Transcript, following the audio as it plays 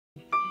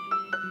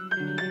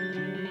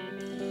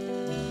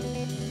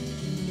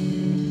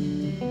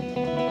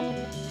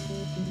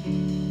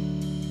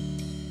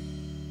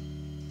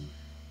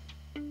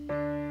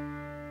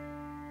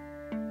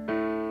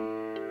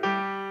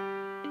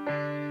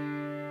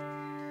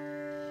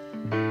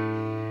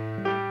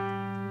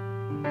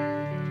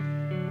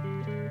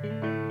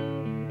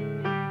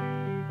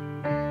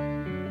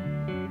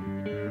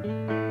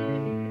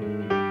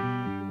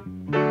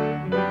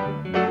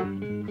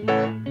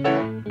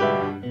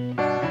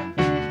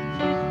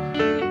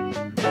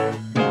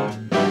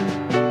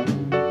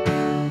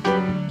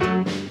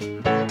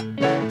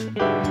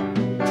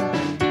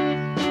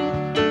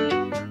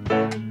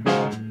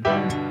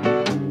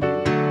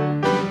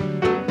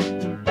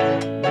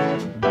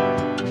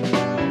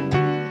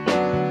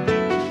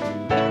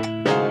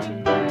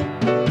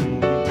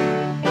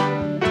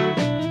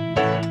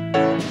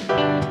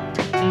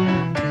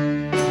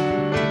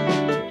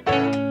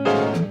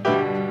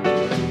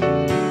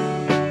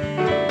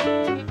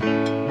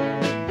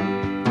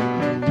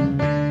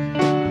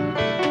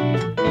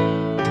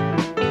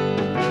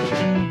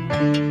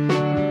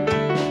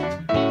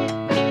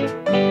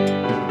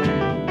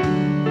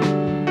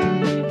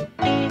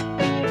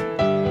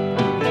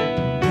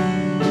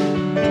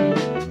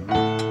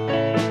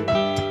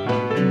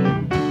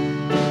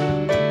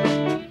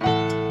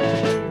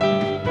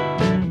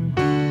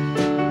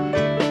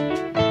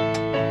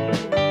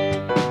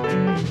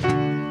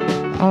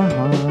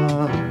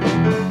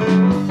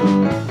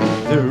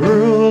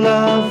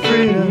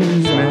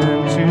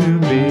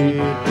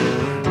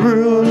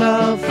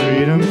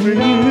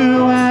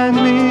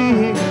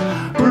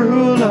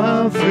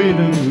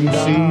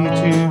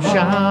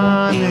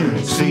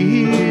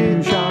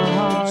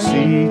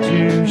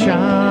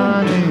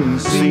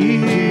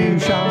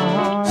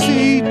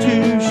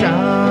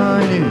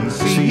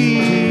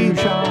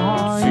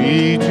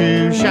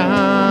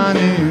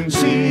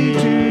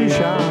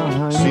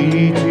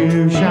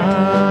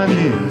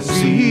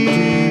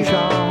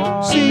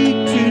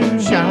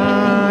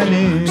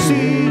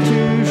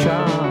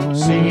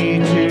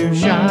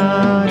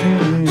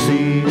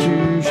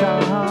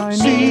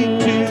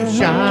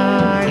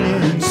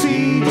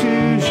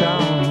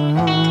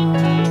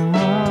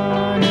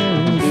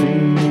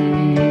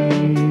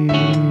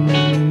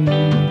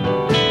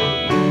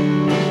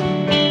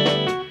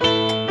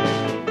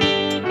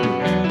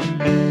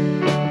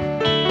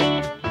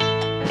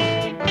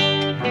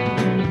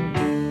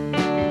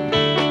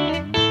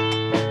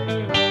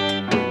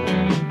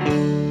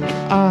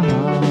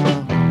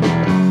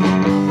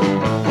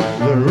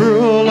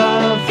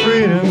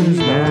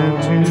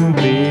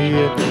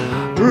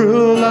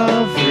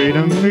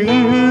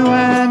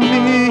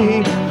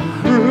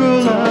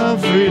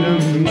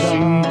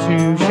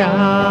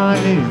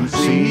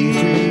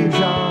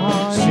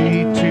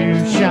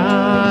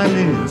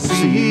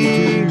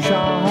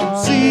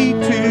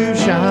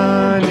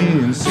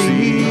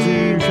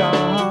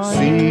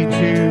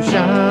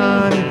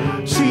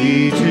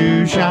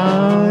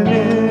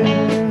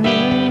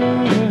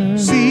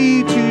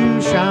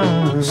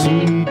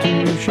sea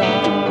to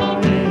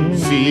shining,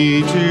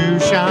 sea to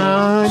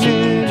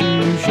shining,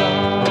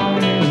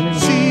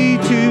 sea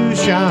to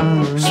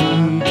shining,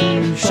 sea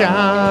to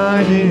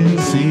shining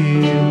sea.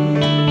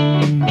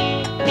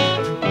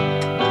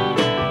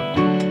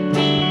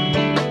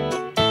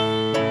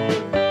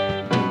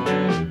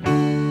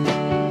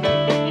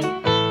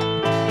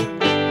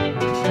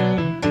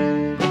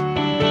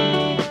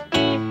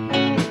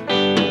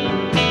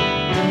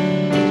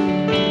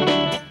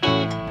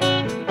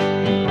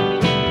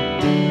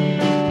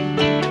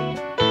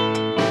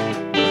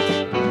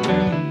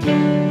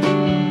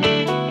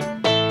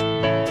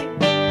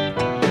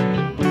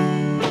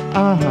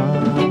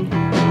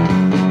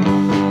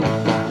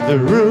 The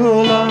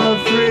rule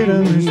of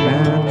freedom is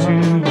meant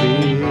to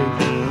be.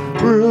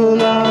 Rule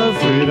of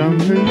freedom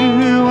for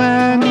you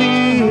and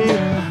me.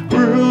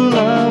 Rule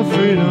of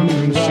freedom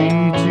from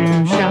sea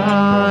to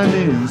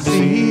shining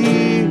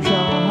sea.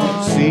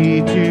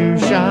 Sea to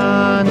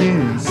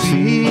shining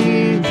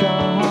sea.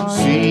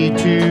 Sea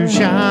to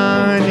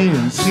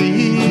shining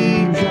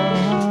sea.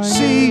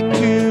 Sea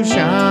to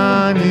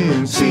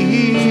shining sea.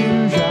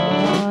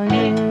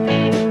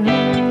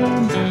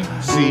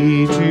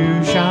 Sea to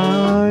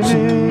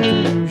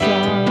shining,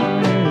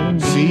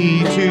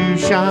 sea to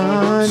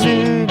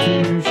shining,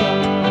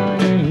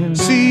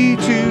 sea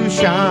to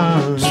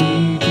shine,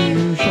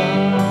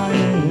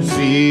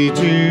 sea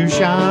to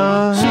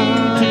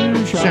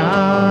shine,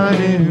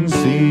 shining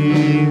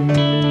sea.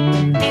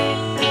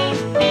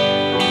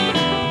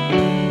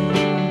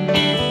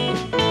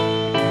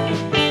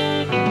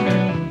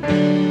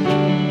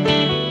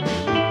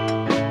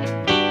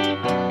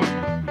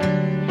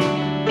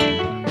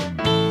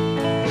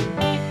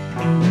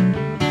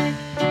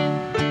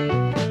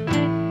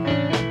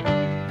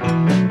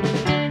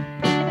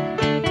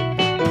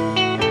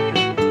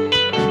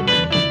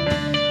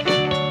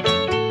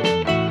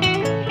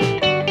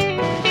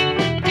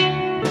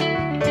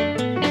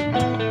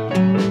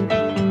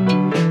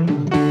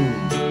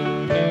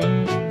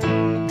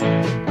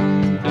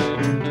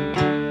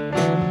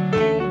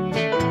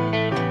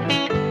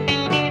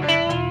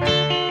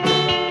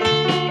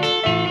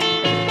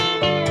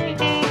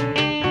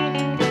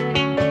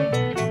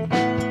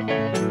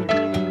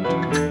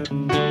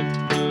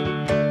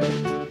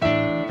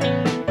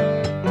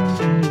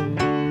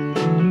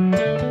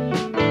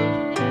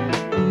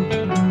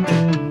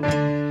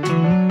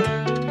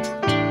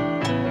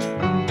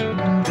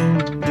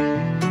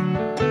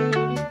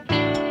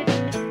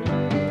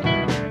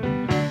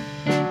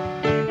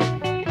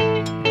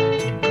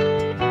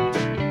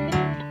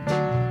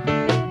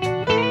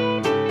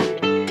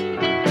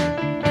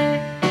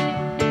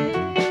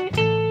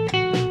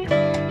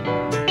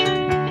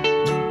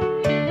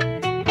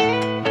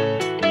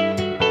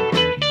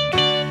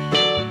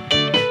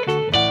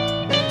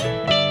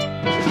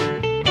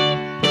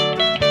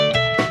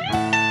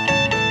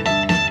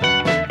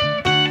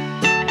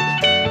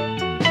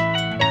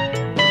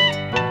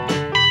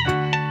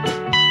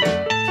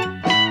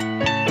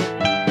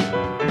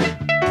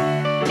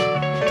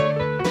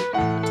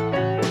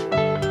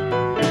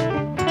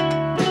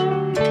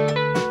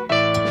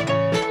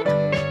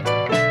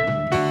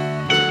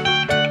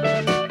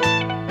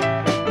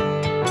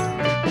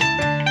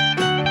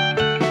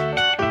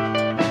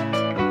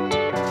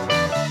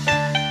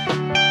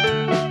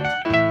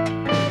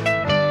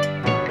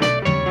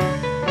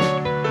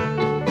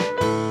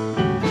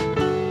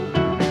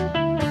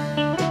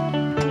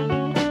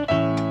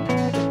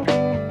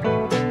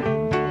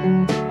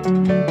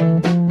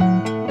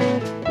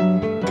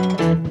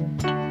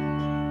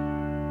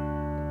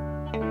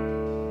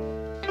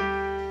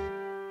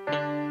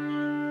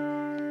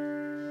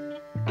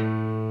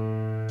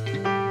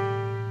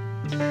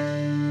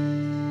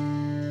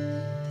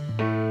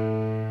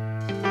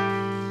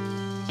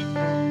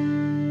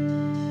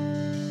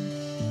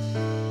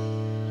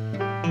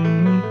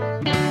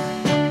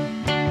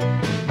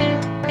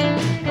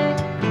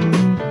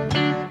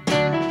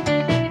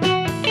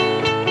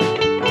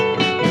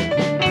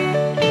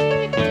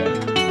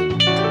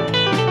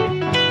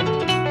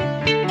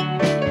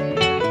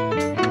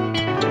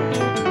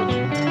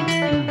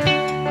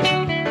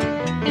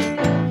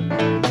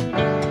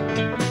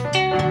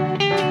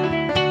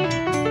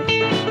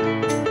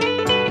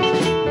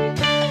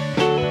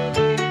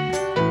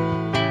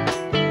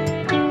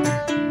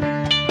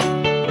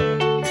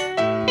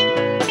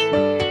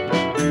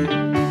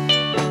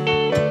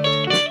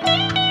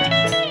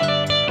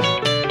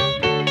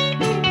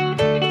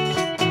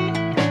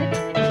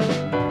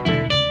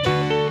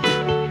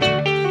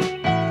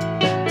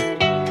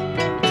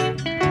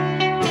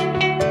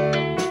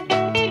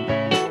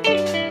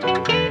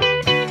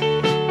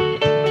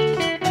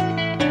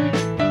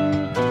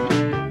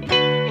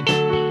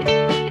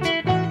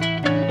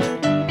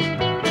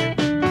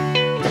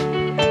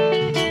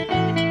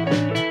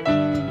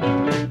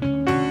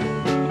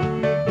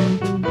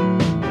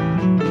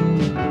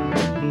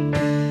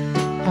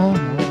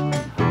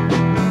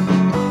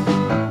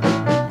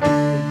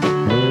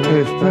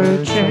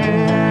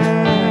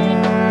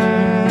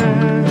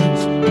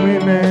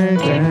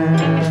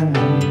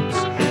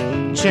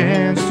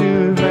 chance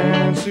to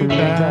advance through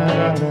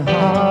bad or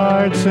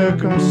hard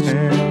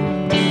circumstance.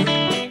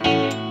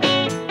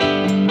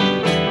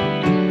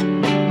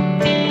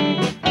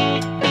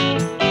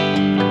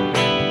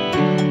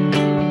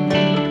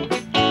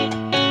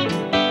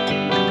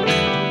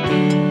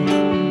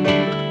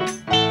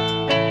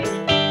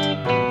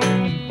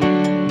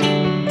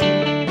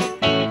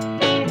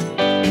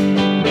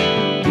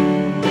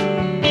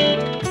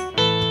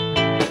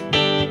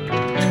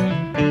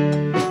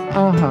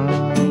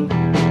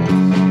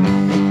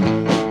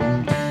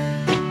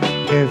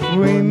 If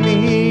we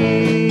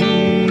meet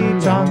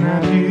on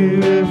that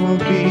beautiful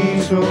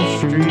peaceful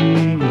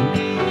street,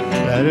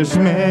 let us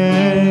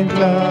make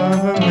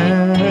love a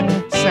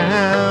minute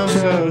sound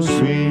so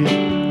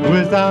sweet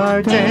with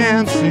our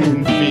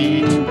dancing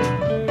feet.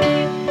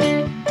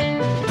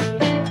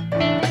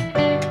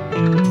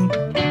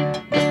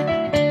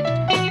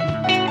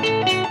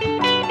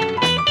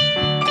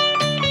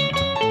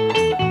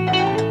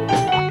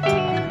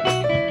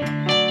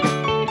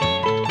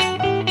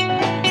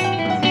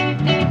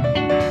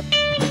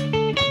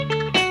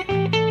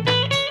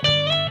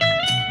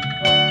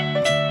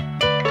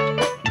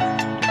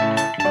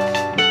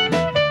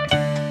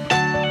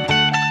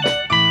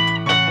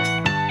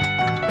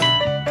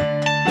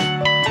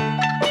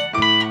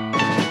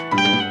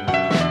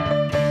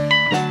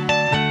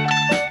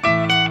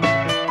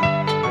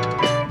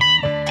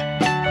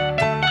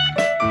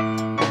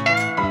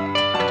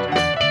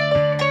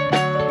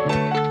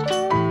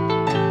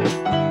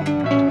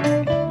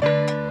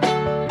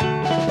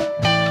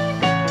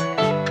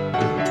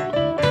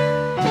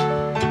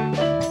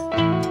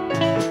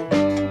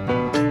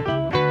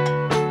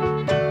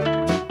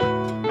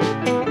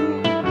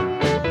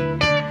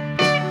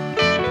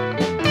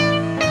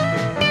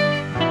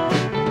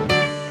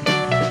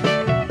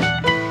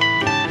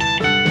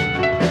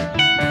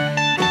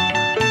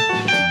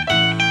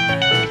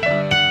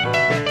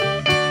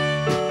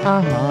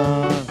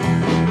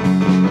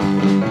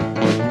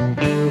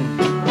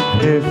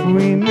 If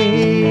we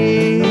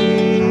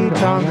meet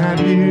on that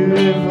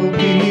beautiful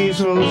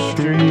peaceful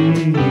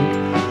street,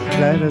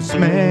 let us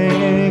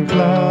make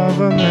love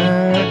a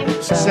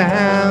merry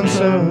sound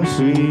so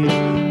sweet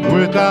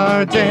with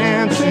our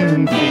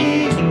dancing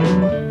feet.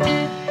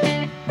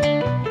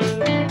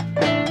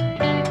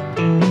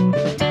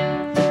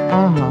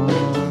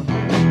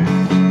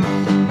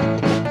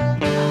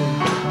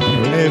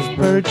 If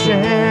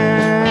perchance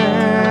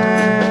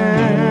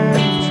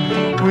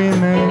we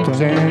may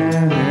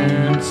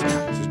dance,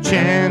 it's a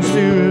chance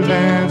to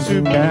advance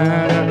through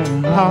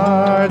bad or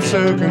hard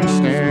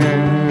circumstance.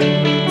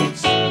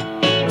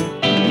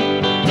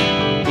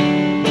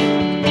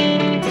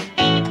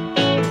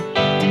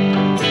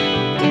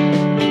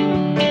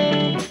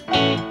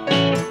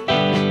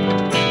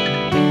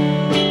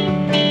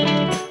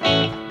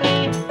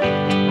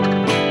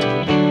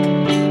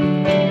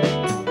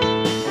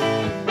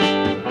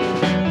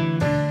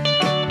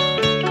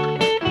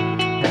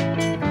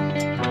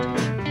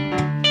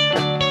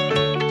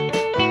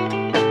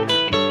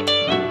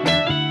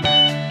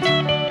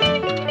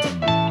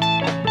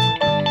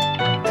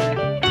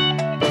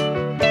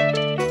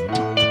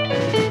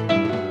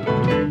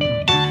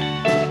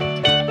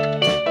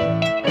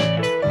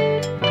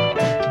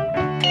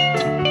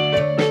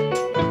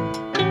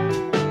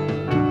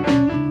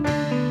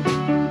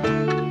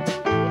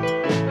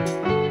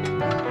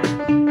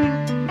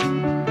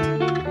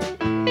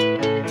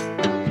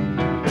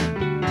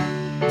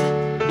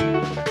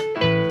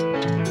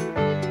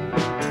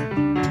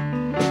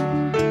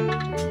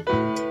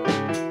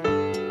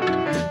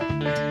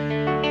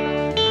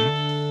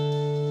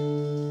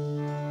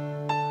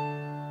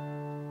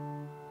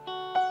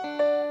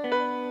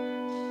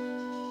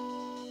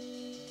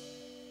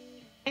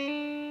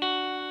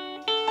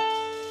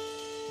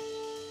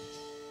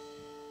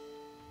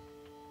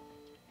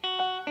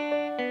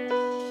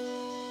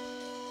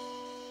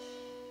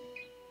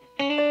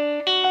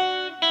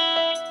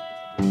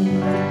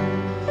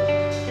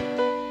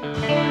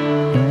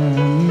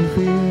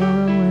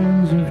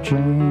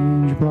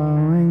 Change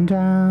blowing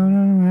down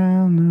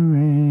around the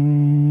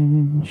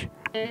range.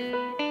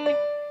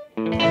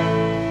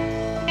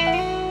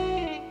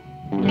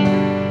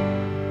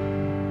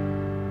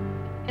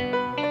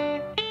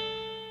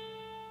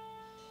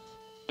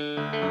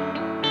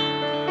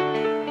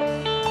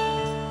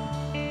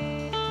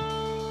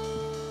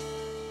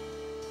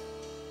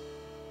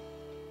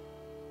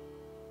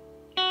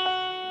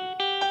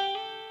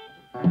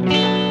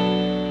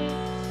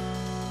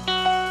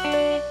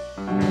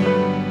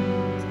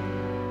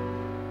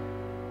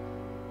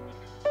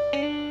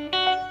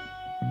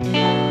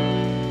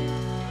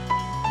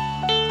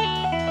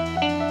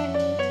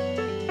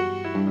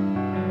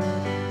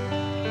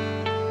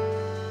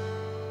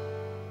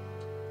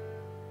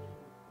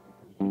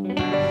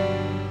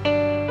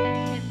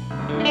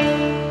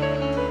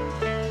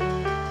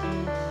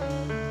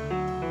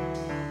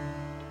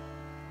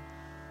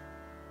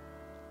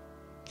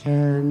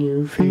 Can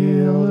you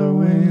feel the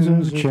winds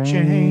of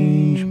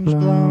change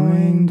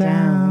blowing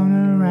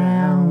down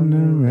around the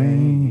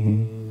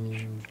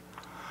range?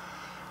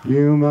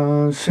 You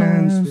must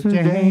sense the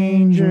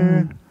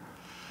danger.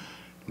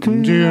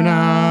 Do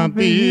not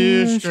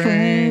be a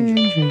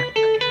stranger.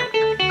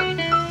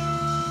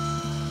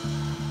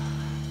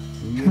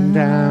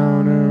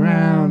 Down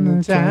around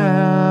the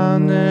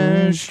town,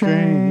 there's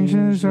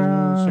strangers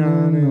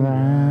running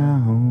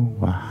around.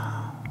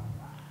 Wow.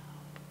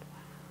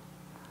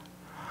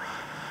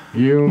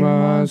 You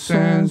must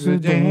sense the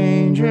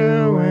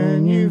danger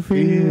when you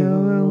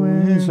feel the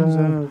winds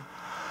of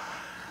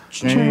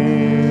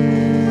change.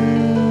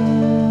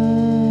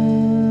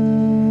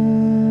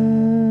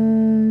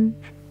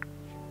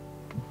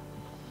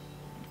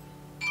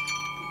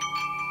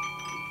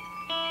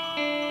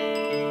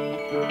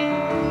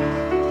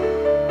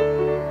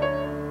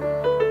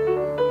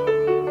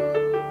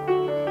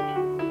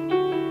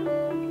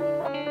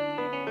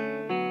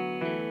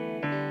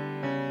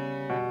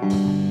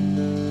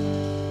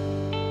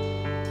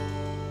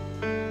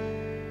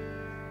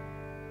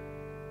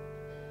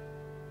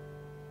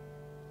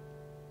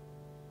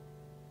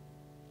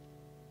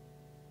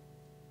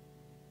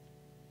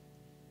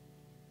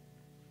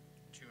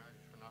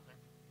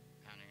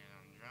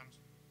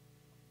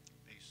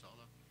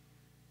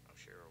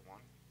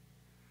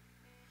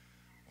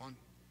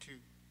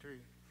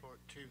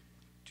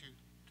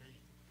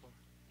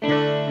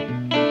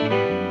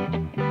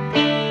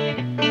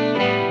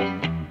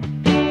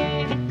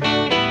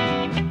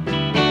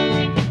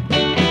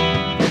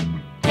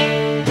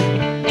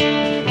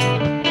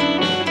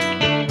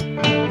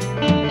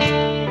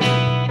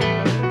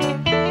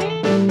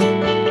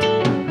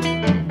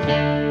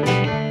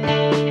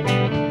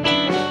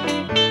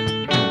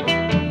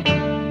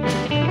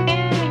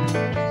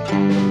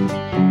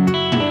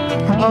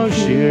 Oh,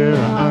 cheer,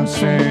 I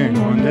sing,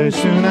 one day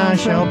soon I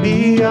shall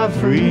be a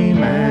free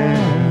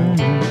man.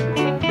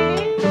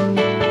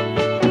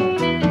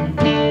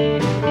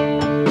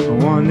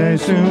 One day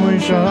soon we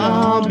shall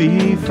all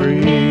be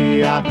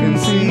free. I can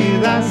see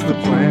that's the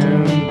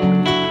plan.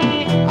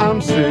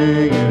 I'm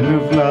singing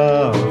of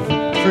love,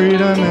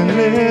 freedom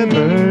and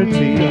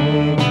liberty.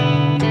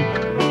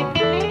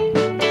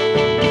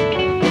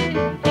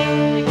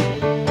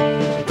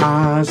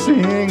 I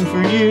sing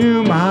for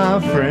you, my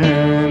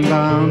friend.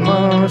 I'm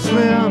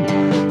Muslim,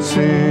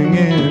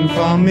 singing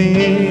for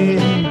me.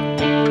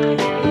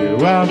 You're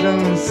welcome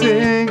to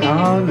sing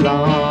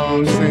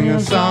along. Sing a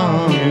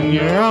song in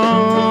your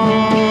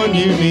own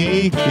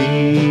unique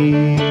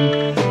key.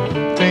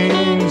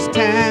 Things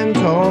tend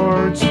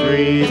towards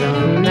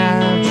freedom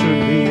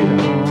naturally.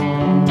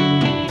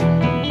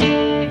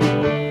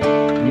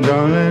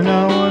 Don't let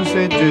no one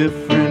say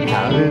different.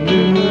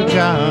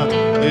 Hallelujah.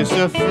 It's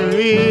a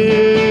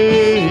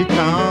free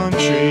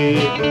country.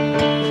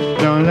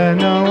 Don't let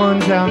no one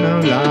tell no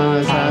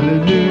lies.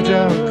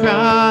 Hallelujah.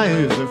 Cry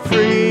is a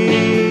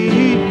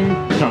free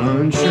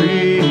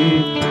country.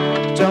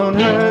 Don't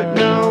hurt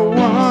no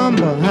one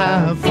but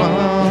have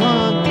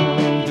fun.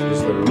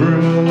 It's the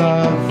rule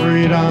of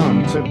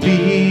freedom to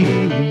be.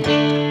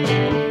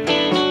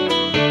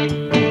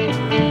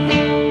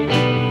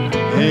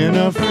 In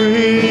a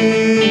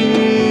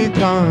free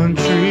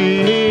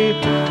country.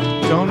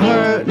 Don't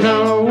hurt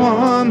no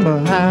one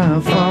but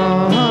have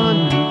fun.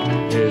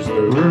 Is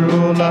the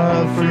rule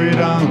of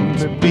freedom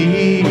to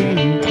be.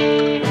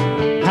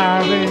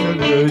 Having a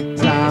good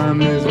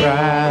time is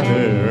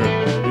rather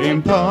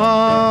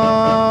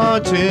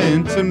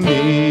important to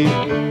me.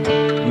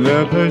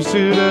 The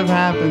pursuit of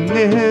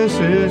happiness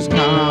is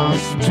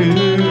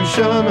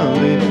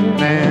constitutionally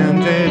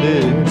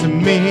mandated to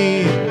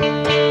me.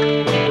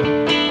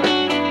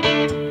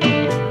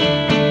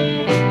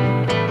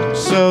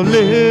 So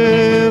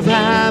live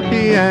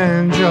happy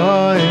and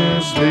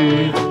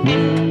joyously.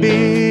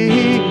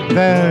 Be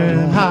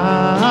very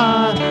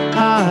high,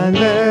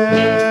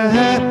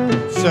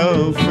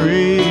 so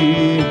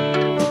free.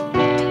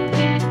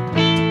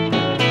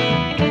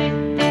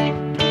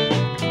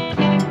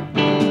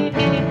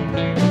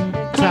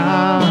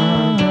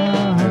 Time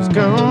has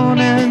gone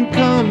and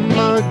come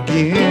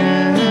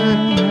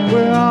again.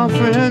 We're all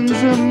friends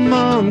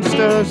amongst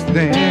us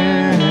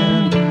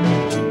then.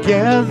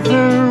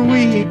 Together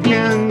we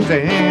can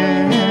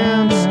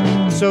dance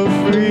so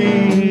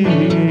free.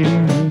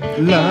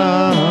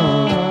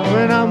 Love,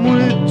 when I'm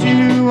with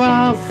you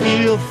I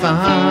feel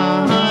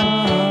fine.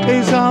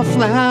 It's all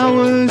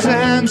flowers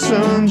and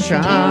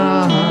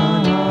sunshine.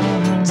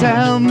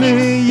 Tell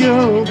me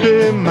you'll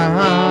be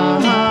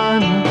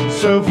mine.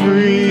 So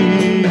free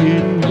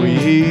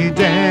we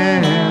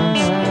dance,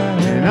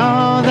 and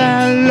all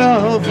that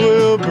love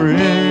will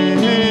bring.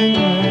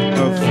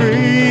 A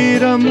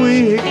freedom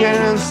we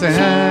can sing.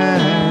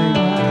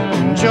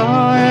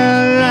 Joy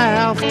and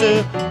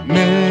laughter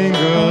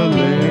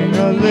mingling,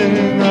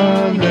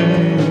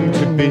 a-ling,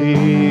 to be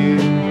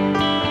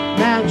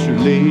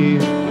naturally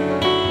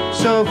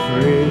so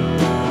free.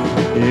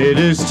 It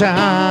is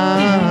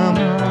time,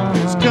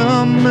 it's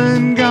come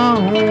and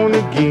gone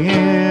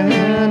again.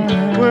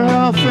 We're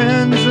all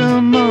friends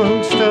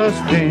amongst us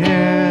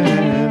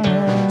then.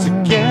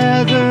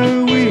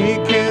 Together we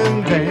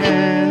can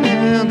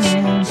dance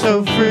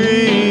so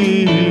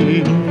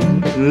free.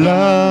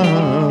 Love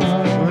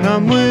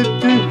I'm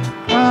with you,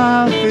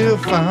 I feel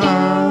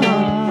fine.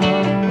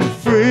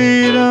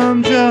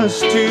 Freedom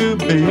just to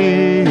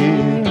be.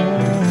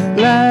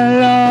 Let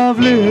love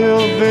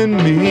live in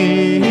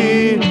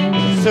me.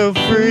 So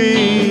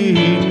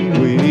free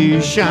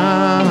we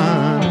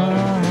shine.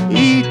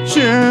 Each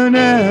and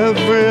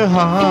every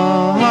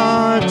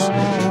heart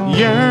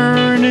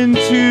yearning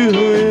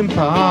to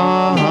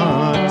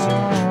impart.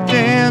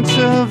 Dance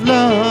of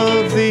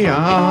love, the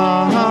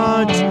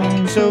art.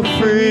 So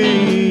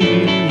free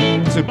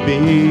to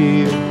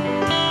be.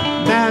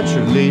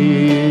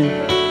 Naturally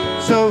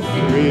so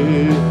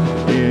free.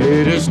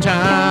 It is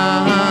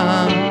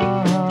time.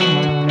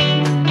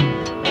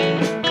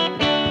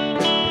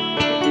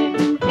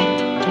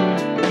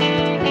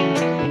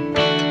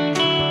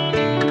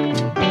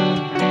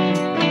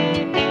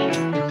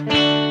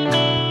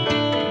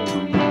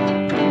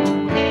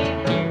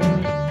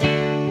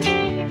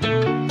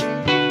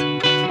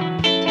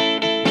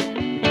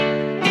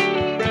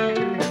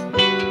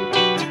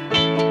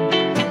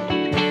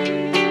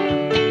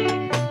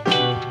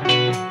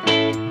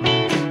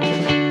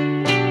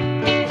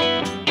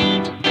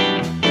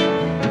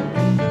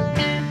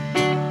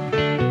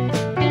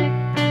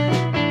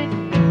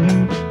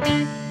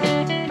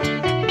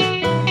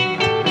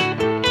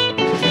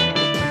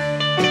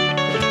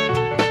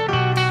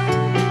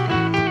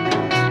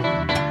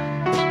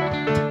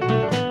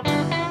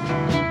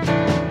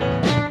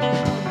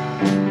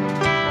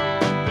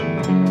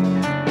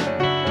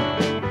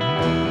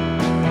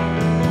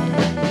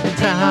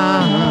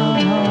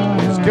 Time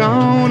is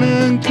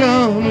gonna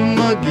come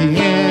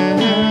again.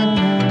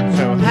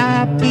 So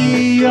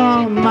happy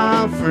you're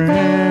my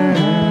friend.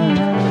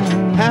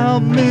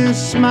 Help me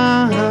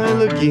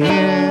smile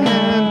again.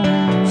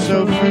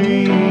 So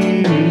free,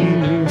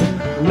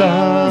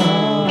 love.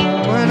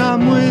 When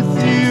I'm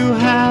with you,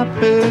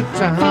 happy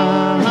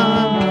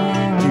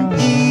time. You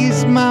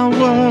ease my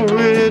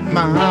worried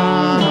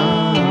mind.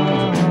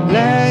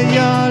 Let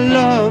your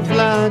love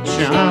light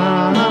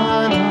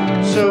shine.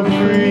 So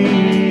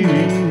free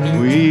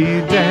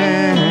we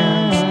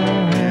dance,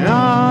 and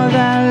all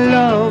that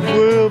love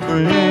will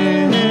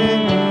bring.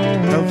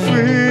 The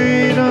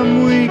freedom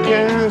we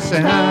can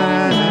sing.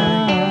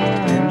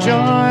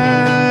 Enjoy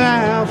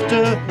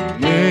laughter,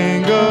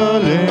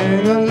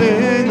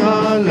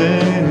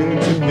 ling-a-ling-a-ling-a-ling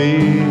to be.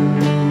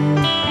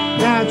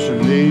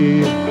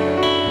 Naturally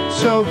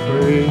so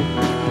free.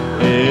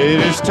 It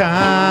is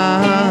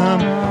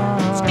time.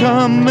 It's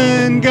come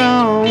and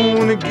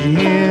gone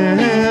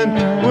again.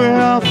 We're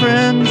all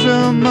friends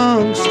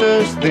amongst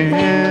us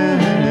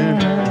then.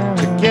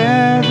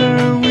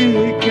 Together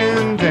we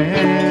can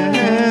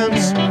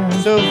dance.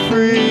 So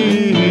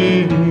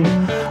free.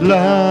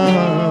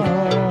 Love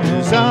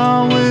is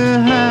all we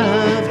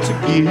have to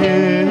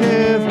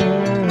give.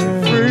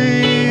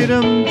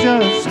 Freedom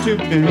just to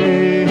be.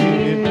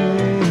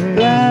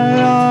 Let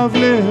love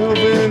live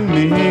in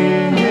me.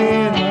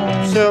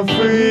 So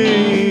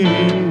free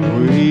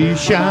we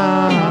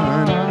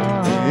shine.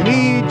 In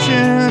each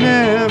and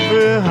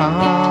every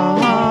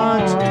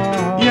heart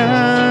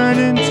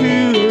yearning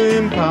to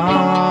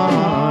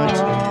impart.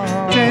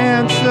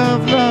 Dance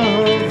of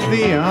love,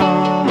 the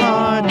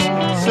art.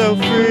 So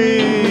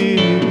free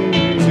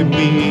to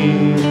be.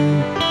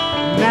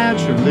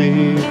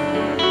 Naturally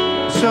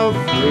so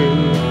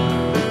free.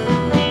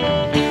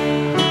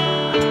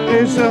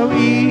 It's so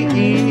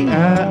easy.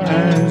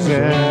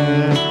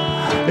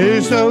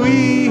 It's so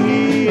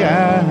easy.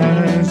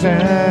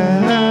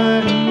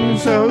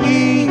 So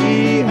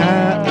easy.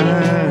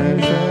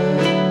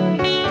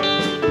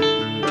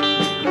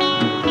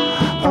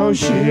 Oh,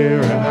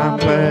 sure, I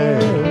play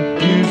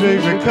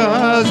music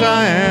because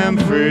I am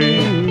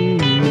free.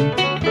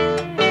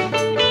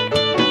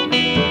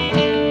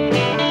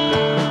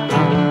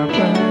 I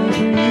play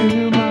for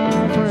you,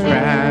 my friend,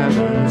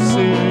 rather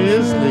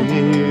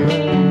seriously.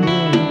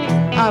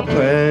 I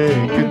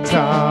play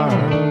guitar.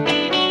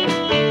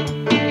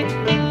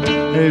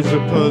 It's a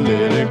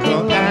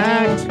political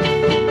act.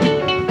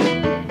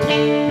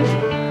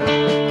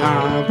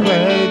 I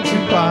play to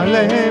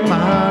parlay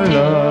my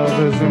love,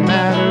 as a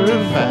matter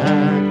of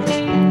fact.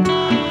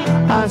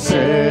 I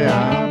say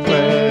I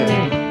play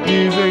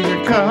music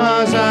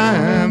because I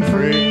am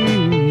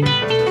free.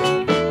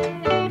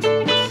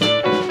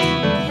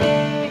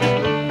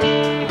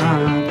 I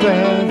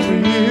play for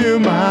you,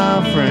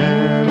 my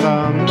friend,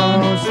 but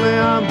mostly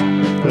I'm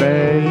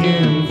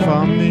playing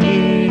for me.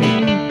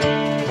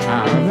 I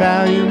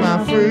value my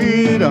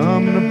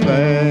freedom to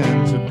play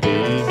and to be.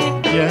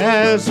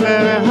 Yeah, it's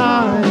very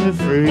hard to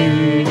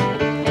free,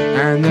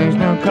 and there's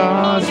no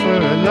cause for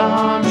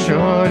alarm,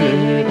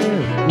 surely.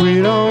 We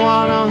don't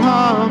wanna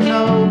harm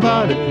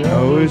nobody.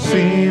 Oh, it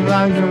seems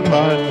like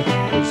somebody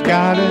has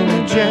got an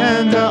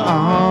agenda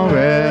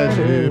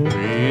already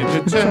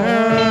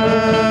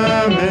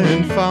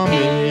predetermined for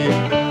me.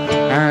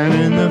 And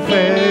in the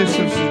face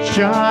of such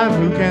strife,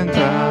 who can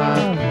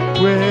thrive?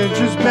 We're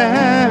just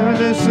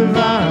barely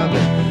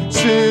surviving.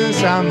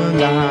 Since I'm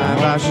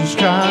alive, I should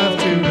strive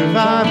to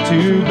revive,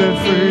 to be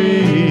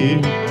free.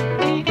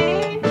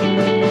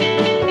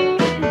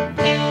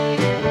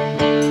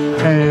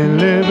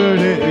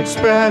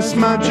 express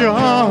my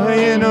joy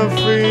in a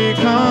free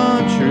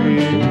country.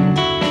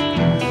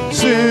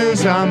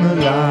 Since I'm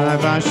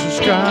alive, I should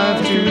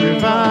strive to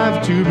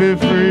revive, to be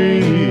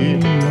free.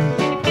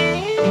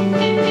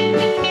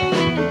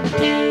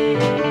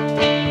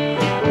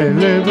 At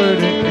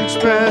liberty,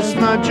 express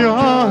my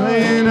joy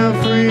in a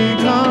free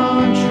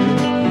country.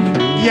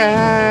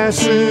 Yeah,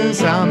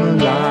 since I'm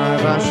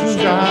alive, I should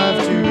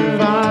strive to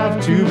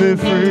revive, to be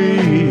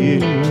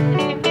free.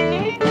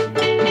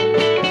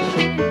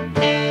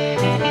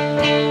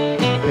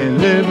 At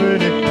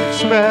liberty,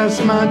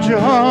 express my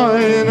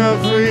joy in a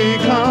free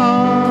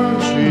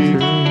country.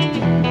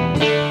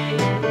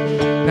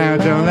 Now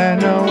don't let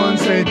no one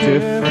say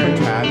different.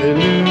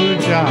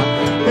 Hallelujah,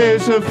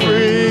 it's a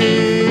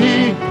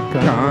free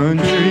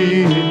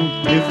country.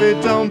 If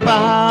it don't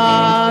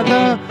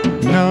bother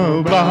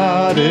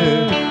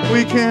nobody,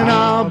 we can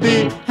all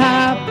be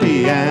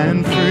happy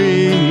and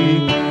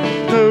free.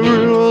 The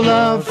rule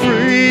of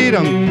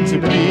freedom to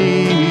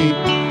be.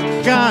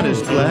 God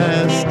is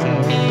blessed,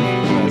 blessed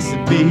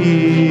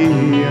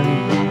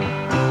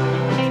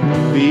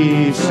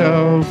be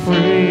so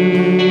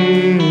free.